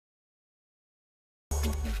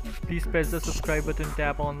Please press the subscribe button,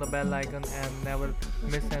 tap on the bell icon and never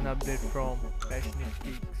miss an update from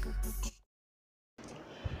PassionateGeekz.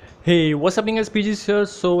 Hey, what's happening, guys? PG's here.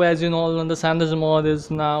 So as you know, the Sanders mod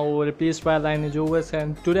is now replaced by Lineage OS,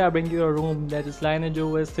 and today I bring you a ROM that is Lineage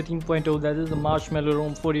OS 13.0, that is the Marshmallow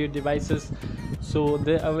ROM for your devices. So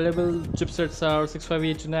the available chipsets are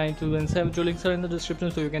 65892 and 72. Links are in the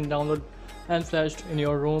description, so you can download and flash in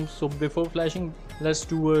your ROM. So before flashing, let's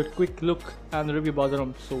do a quick look and review about the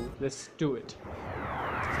ROM. So let's do it.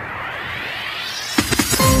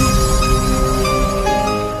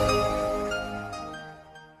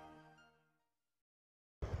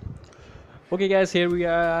 Okay guys, here we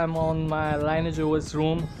are. I'm on my Lineage OS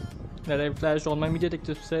ROM that I flashed on my MediaTek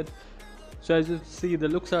chipset. So as you see, the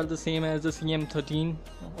looks are the same as the CM13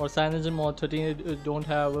 or CyanogenMod 13. It don't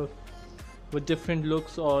have with different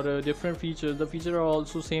looks or different features. The features are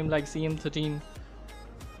also same like CM13.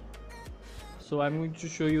 So I'm going to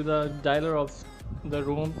show you the dialer of the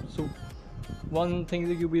ROM. So one thing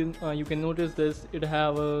that you can notice this, it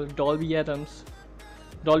have Dolby Atoms.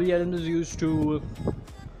 Dolby Atoms is used to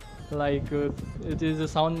it is a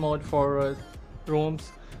sound mod for ROMs.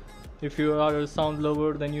 If you are a sound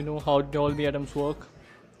lover, then you know how Dolby Atoms work.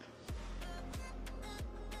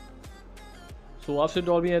 So after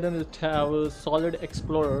Dolby Atoms, it have a Solid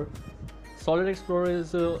Explorer. Solid Explorer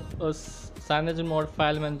is a CyanogenMod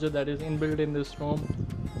file manager that is inbuilt in this ROM.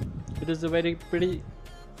 It is a pretty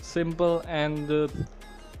simple and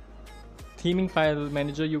theming file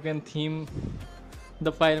manager. You can theme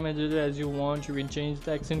the file manager as you want. You can change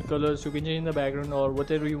the accent colors, you can change the background or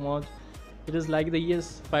whatever you want. It is like the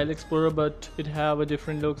ES file explorer, but it have a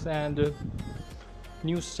different looks and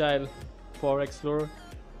new style for Explorer.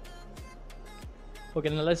 Okay,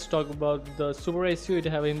 now let's talk about the Super ICU. It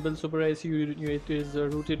have inbuilt Super ICU. It is a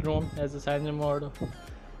rooted ROM, as the CyanogenMod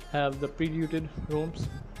have the pre-rooted ROMs.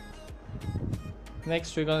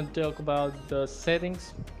 Next we're going to talk about the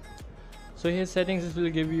settings. So here settings will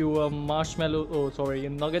give you a a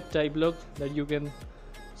nugget type look that you can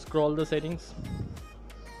scroll the settings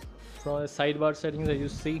from a sidebar settings that you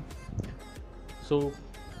see. So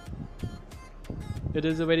it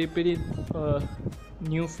is a pretty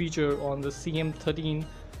new feature on the CM13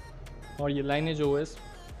 or your Lineage OS.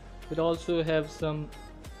 It also have some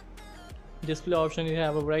display option. You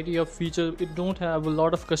have a variety of features. It don't have a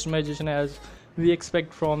lot of customization as we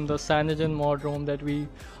expect from the CyanogenMod ROM that we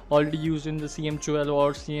already used in the CM12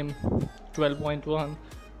 or CM12.1,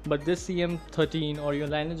 but this CM13 or your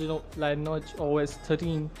Lineage OS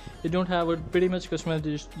 13, it don't have a pretty much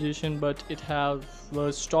customization, but it have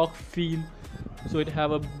a stock feel. So it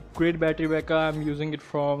have a great battery backup. I'm using it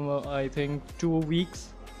from I think 2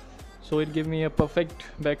 weeks, so it give me a perfect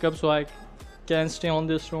backup, so I can stay on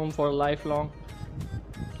this ROM for lifelong.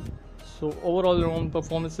 So overall ROM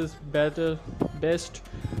performance is best,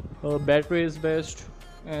 battery is best,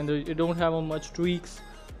 and you don't have much tweaks,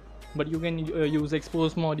 but you can use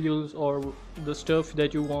expose modules or the stuff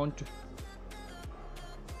that you want.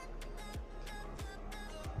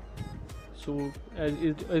 So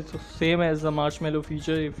it's same as the Marshmallow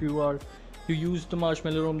feature. If you use the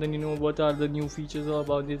Marshmallow ROM, then you know what are the new features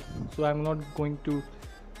about it. So I'm not going to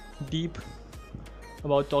deep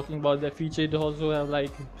about talking about that feature. It also have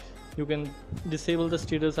you can disable the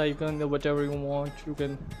status icon, whatever you want. You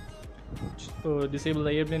can disable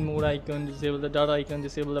the airplane mode icon, disable the data icon,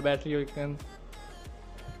 disable the battery icon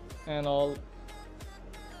and all.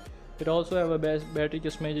 It also have a battery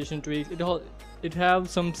customization tweaks. It have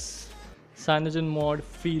some CyanogenMod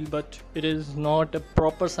feel, but it is not a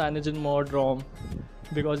proper CyanogenMod ROM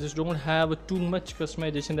because it don't have too much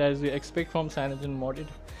customization as we expect from CyanogenMod. It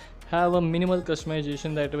have a minimal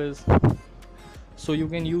customization that was, so you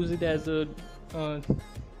can use it as a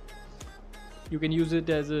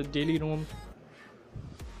daily ROM.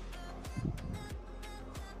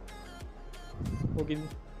 Okay,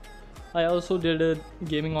 I also did a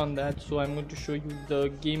gaming on that, so I'm going to show you the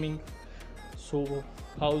gaming. So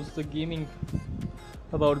how's the gaming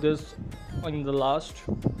about this in the last.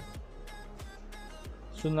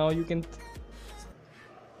 So now you can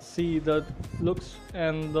see the looks,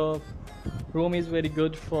 and the ROM is very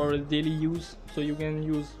good for daily use. So you can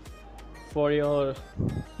use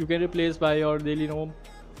you can replace by your daily ROM.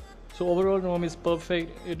 So overall ROM is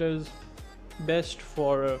perfect. It is best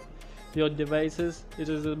for your devices. It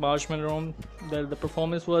is a Marshmallow ROM. The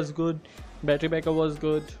performance was good, battery backup was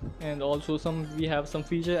good, and also we have some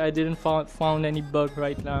feature. I didn't found any bug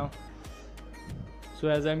right now. So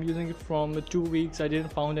as I'm using it from 2 weeks, I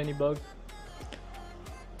didn't found any bug.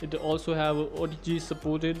 It also have OTG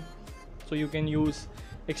supported, so you can use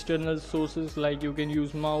external sources, like you can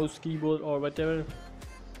use mouse, keyboard or whatever.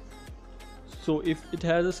 So if it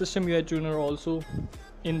has a system UI tuner also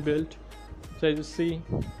inbuilt, so as you see,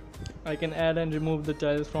 I can add and remove the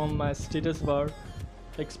tiles from my status bar,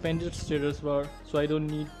 expanded status bar, so I don't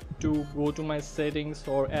need to go to my settings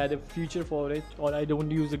or add a feature for it, or I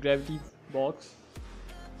don't use a gravity box.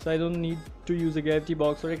 So I don't need to use a gravity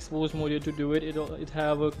box or expose mode to do it. It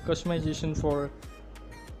have a customization for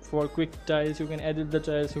quick tiles. You can edit the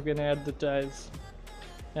tiles, you can add the tiles,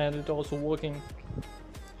 and it also working.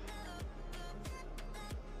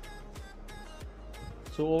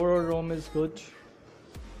 So overall ROM is good.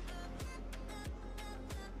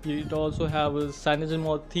 It also have a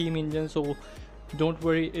CyanogenMod theme engine, so don't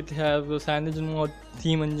worry, it have a CyanogenMod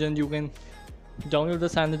theme engine. You can download the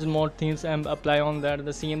CyanogenMod themes and apply on that.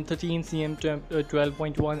 The CM13,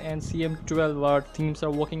 CM12.1 and CM12 themes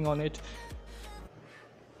are working on it,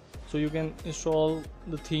 so you can install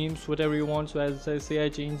the themes whatever you want. So as I say, I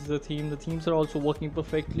changed the themes are also working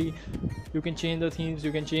perfectly. You can change the themes,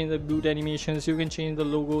 you can change the boot animations, you can change the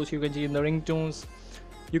logos, you can change the ringtones,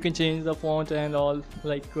 you can change the font and all,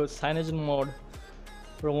 like CyanogenMod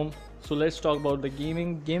ROM. So let's talk about the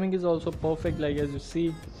gaming is also perfect. Like as you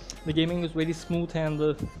see, the gaming is very smooth and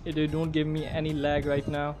it don't give me any lag right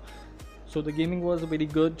now, so the gaming was very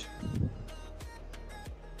good.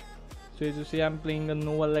 So as you see, I'm playing the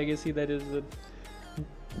Nova Legacy, that is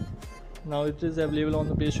now it is available on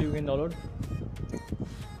the Play Store, you can download.